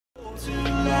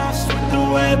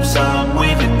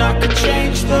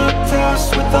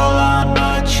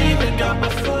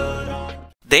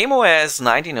DameOS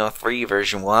 1903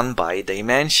 version 1 by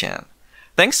Damention.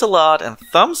 Thanks a lot and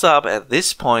thumbs up at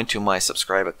this point to my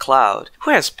subscriber Cloud, who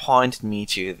has pointed me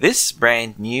to this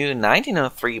brand new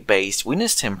 1903 based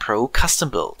Windows 10 Pro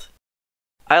custom build.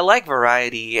 I like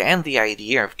variety and the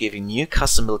idea of giving new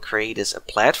custom build creators a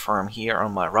platform here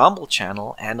on my Rumble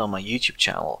channel and on my YouTube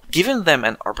channel, giving them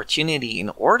an opportunity in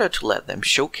order to let them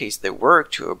showcase their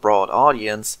work to a broad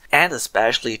audience, and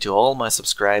especially to all my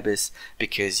subscribers,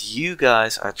 because you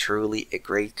guys are truly a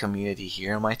great community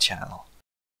here on my channel.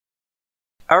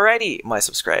 Alrighty, my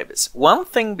subscribers, one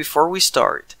thing before we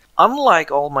start.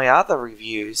 Unlike all my other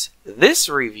reviews, this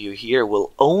review here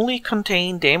will only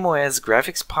contain DameOS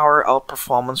graphics power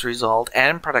outperformance result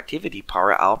and productivity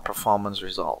power outperformance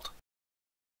result.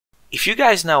 If you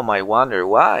guys now might wonder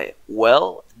why,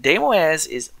 well, DameOS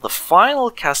is the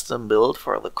final custom build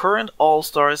for the current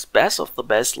All-Stars Best of the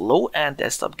Best low-end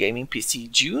desktop gaming PC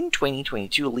June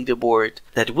 2022 leaderboard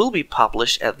that will be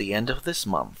published at the end of this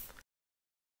month.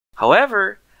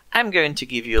 However, I'm going to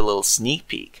give you a little sneak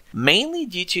peek. Mainly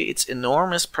due to its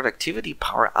enormous productivity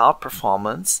power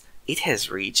outperformance, it has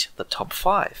reached the top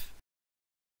 5.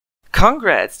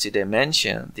 Congrats to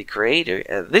Damention, the creator,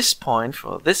 at this point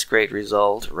for this great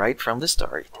result right from the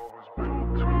start.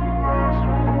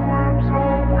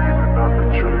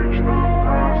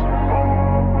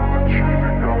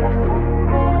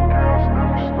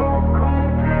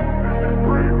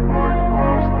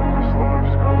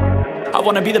 I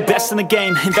wanna be the best in the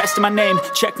game, invest in my name.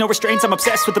 Check no restraints, I'm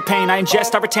obsessed with the pain. I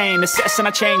ingest, I retain, assess and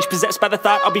I change. Possessed by the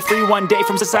thought I'll be free one day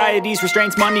from society's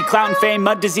restraints. Money, clout and fame,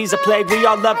 mud, disease, a plague. We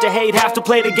all love to hate, have to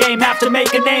play the game, have to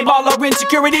make a name. All our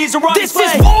insecurities are on display.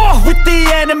 This is war with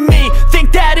the enemy,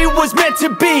 think that it was meant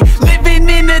to be. Living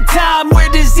in a time where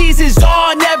disease is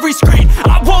on every screen.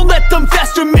 I won't let them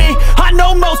fester me, I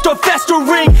know most are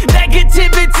festering.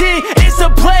 Negativity is a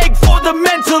plague for the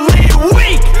mentally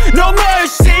weak. No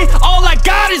mercy, all I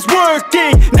got is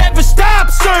working. Never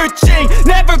stop searching,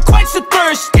 never quite so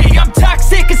thirsty. I'm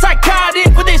toxic and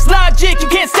psychotic with this logic, you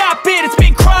can't stop it. It's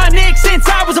been chronic since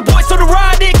I was a boy, so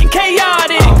neurotic and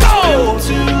chaotic. I'm built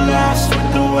to last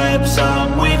with the webs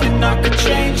I'm weaving. I could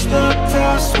change the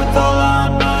past with all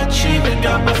I'm achieving.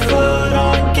 Got my foot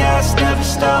on gas, never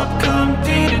stop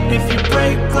competing. If you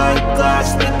break like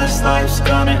glass, then this life's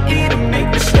gonna eat 'em. Make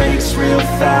mistakes real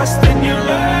fast, then you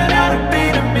learn how to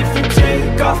beat 'em. If you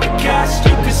take off the cast,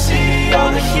 you can see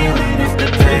all the healing. If the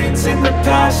pain's in the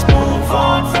past, move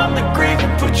on from the grave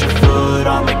and put your foot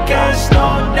on the gas.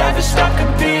 No, never stop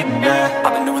competing, yeah.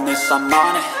 I've been doing this, I'm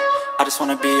on it. I just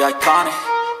wanna be iconic.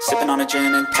 Sipping on a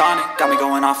gin and tonic, got me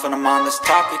going off when I'm on this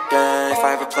topic, yeah. If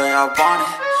I ever play, I want it.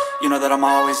 You know that I'm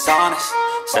always honest.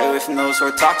 Stay away from those who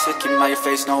are toxic. Keep them out your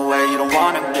face, no way, you don't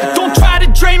want them, yeah. Don't try to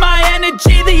drain my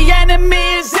energy. The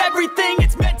enemy is everything.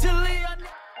 It's mentally.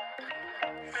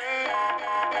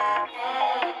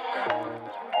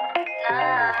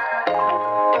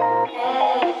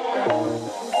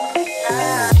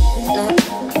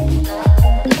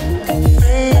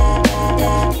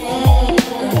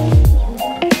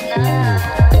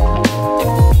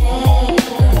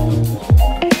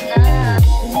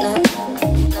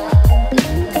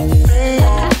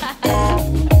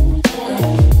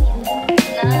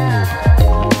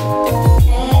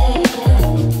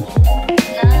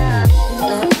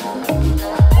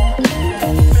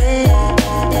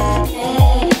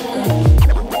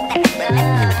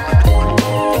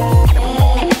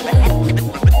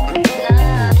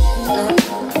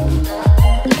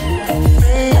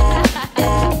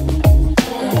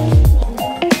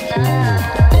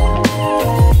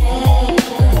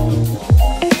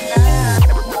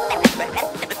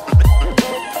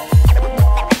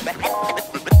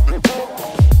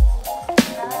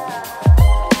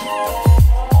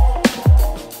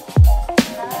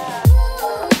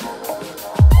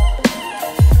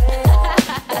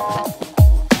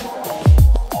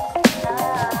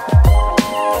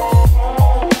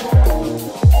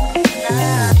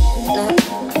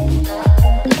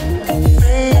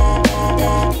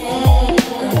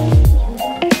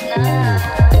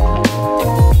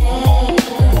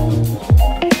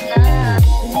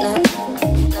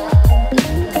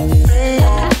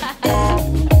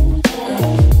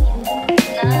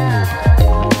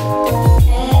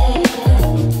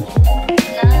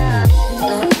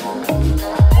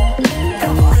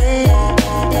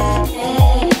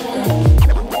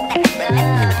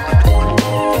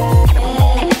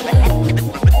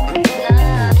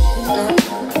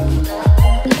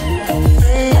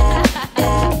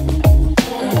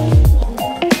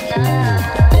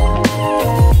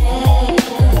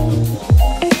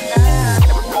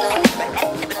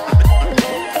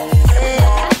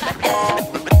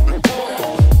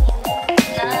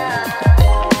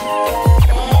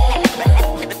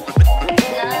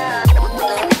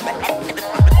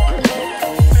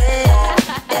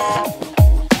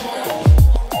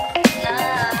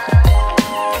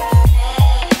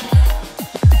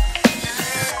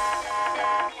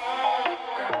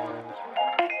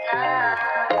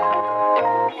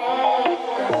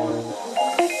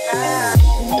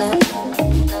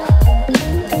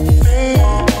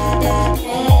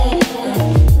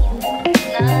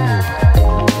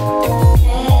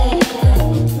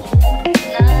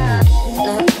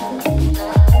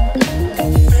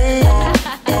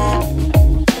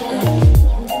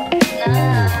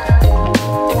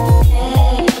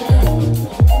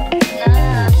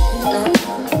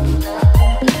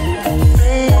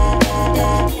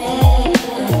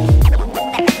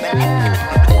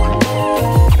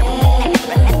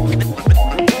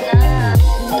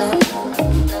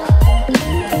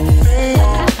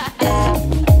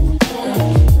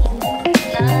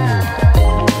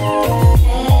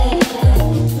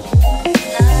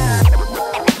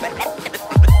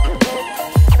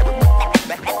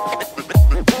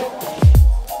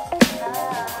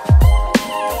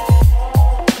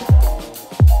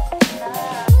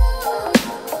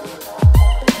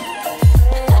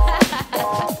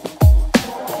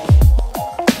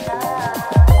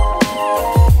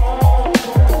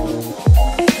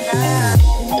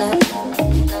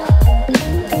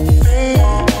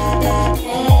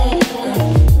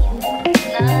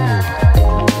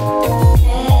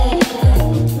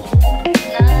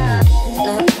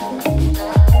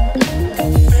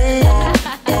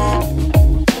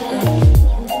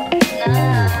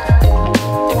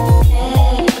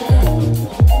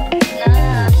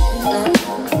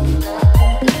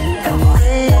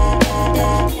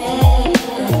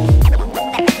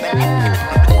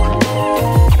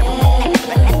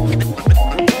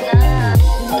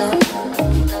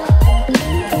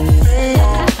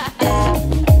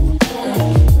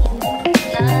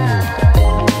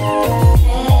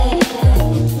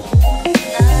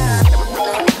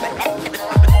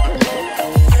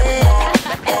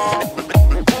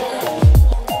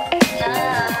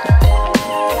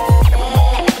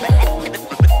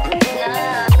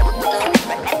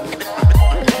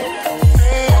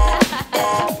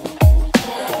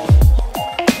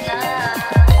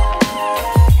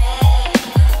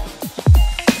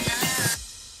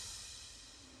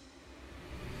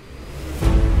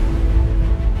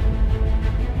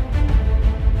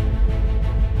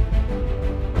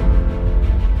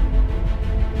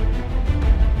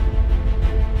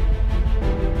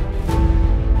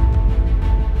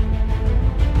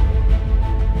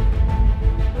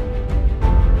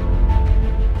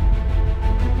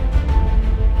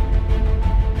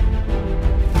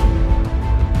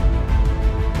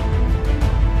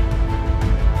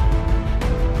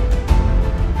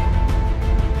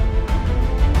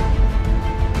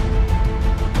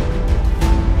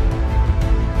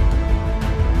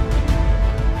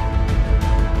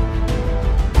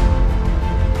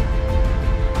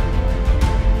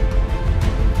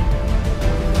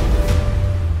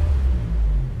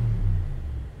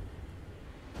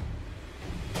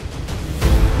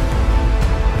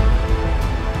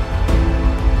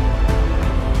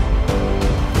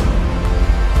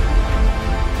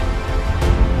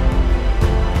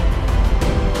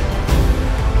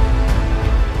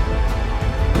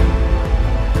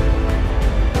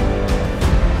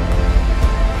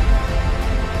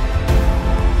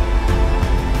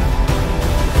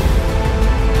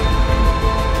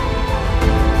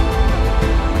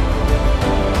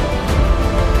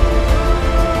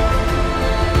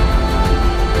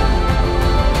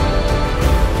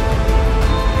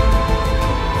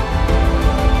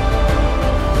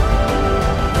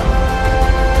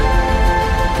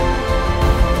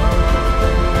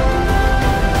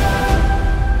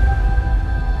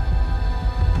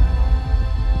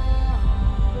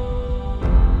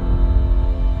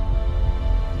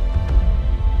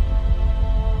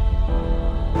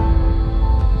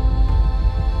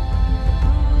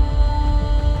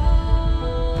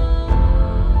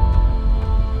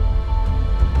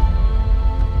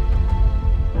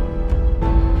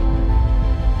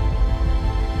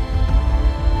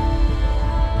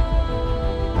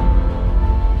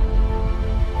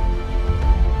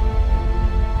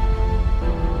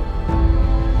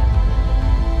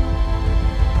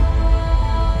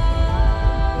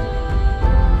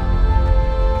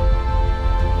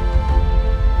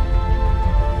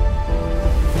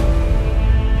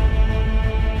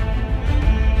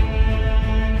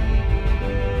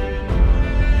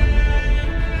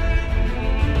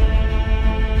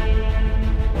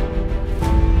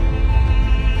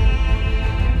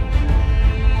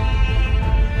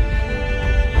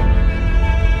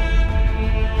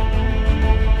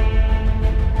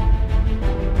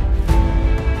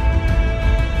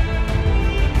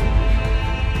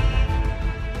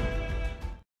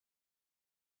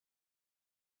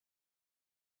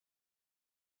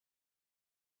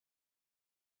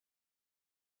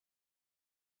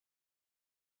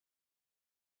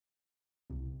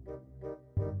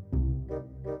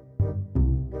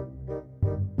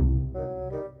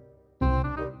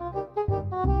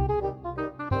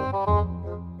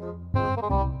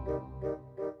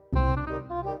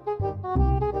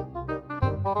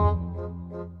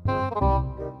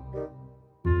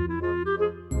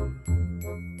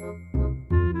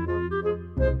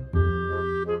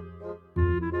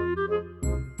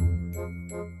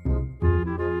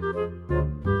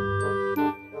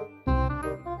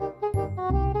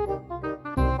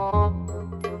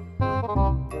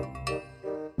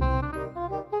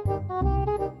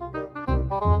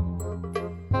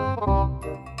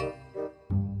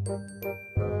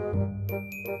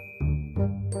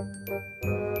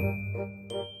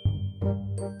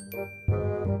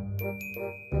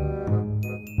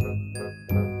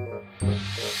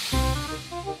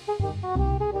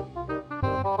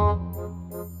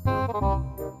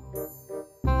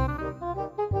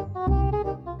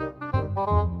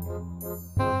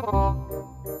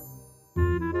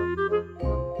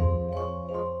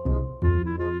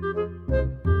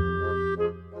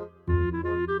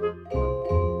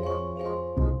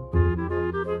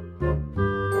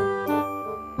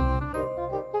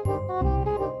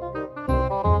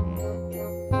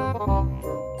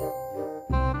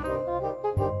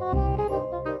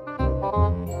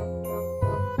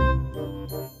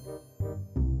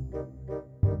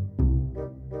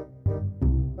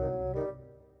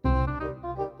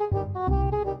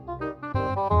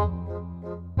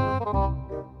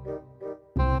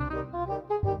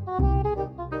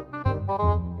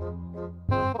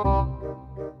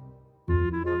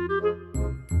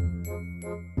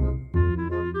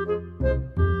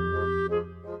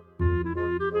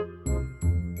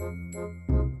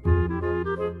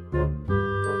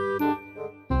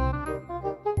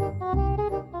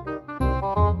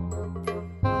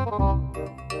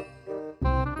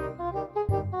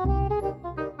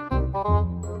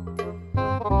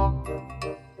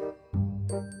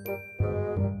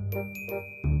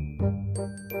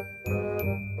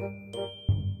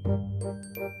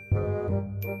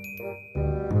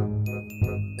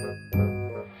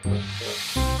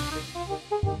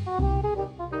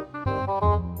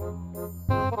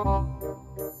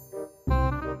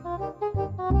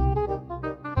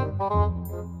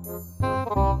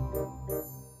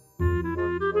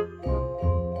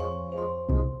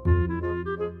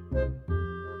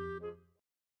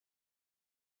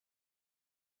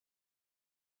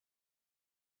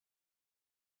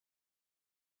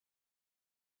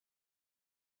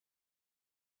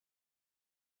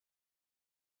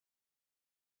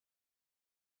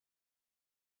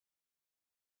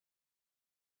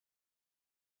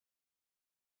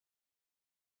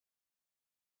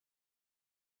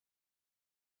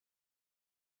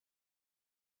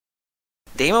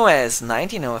 DameOS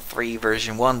 1903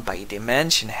 version 1 by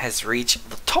Damention has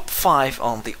reached the top 5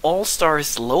 on the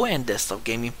All-Stars low-end desktop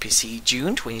gaming PC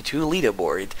June 22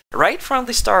 leaderboard right from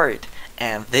the start,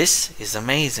 and this is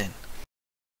amazing.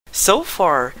 So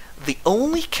far, the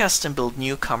only custom-built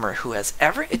newcomer who has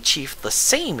ever achieved the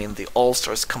same in the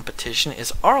All-Stars competition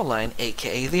is Arline,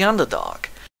 aka the Underdog,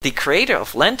 the creator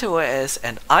of LentoOS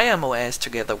and IMOS,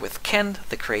 together with Kent,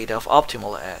 the creator of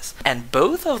OptimalOS. And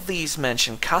both of these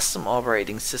mentioned custom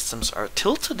operating systems are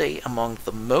till today among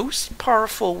the most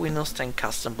powerful Windows 10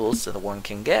 custom builds that one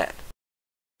can get.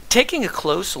 Taking a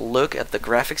closer look at the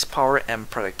graphics power and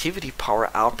productivity power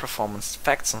outperformance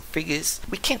facts and figures,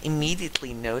 we can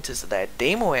immediately notice that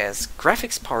DameOS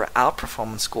graphics power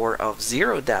outperformance score of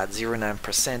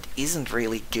 0.09% isn't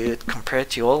really good compared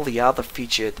to all the other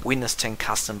featured Windows 10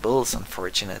 custom builds,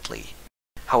 unfortunately.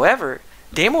 However,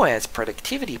 DameOS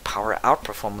productivity power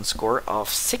outperformance score of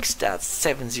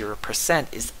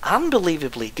 6.70% is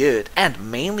unbelievably good, and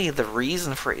mainly the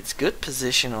reason for its good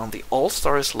position on the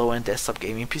All-Stars low-end desktop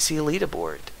gaming PC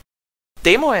leaderboard.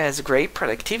 DameOS great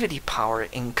productivity power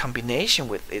in combination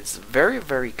with its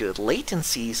very good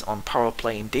latencies on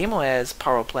PowerPlay in DameOS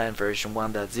PowerPlan version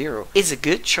 1.0 is a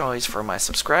good choice for my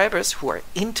subscribers who are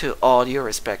into audio,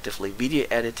 respectively video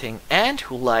editing, and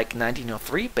who like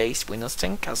 1903 based Windows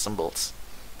 10 custom builds.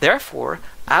 Therefore,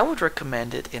 I would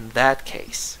recommend it in that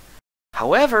case.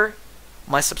 However,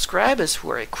 my subscribers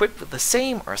who are equipped with the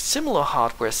same or similar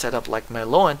hardware setup like my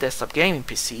low-end desktop gaming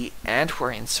PC and who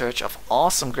are in search of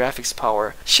awesome graphics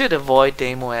power should avoid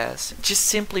DameOS, just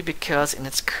simply because in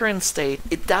its current state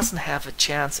it doesn't have a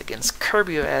chance against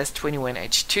KirbyOS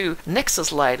 21H2,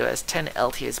 Nexus Lite OS 10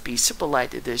 LTSB Super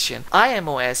Light Edition,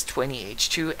 IMOS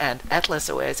 20H2 and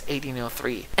AtlasOS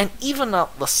 1803, and even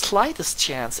not the slightest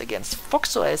chance against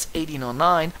FoxOS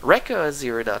 1809, RecOS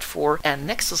 0.4 and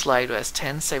Nexus Lite OS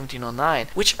 10 1709,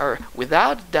 which are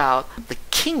without a doubt the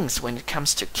kings when it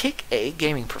comes to kick-A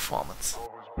gaming performance.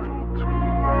 Change the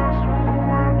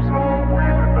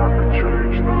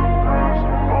past,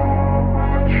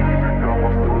 I'm achieving, I'm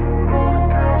a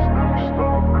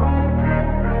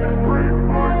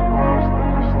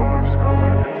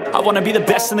wanna be the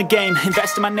best in the game,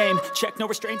 invest in my name, check no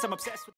restraints, I'm obsessed with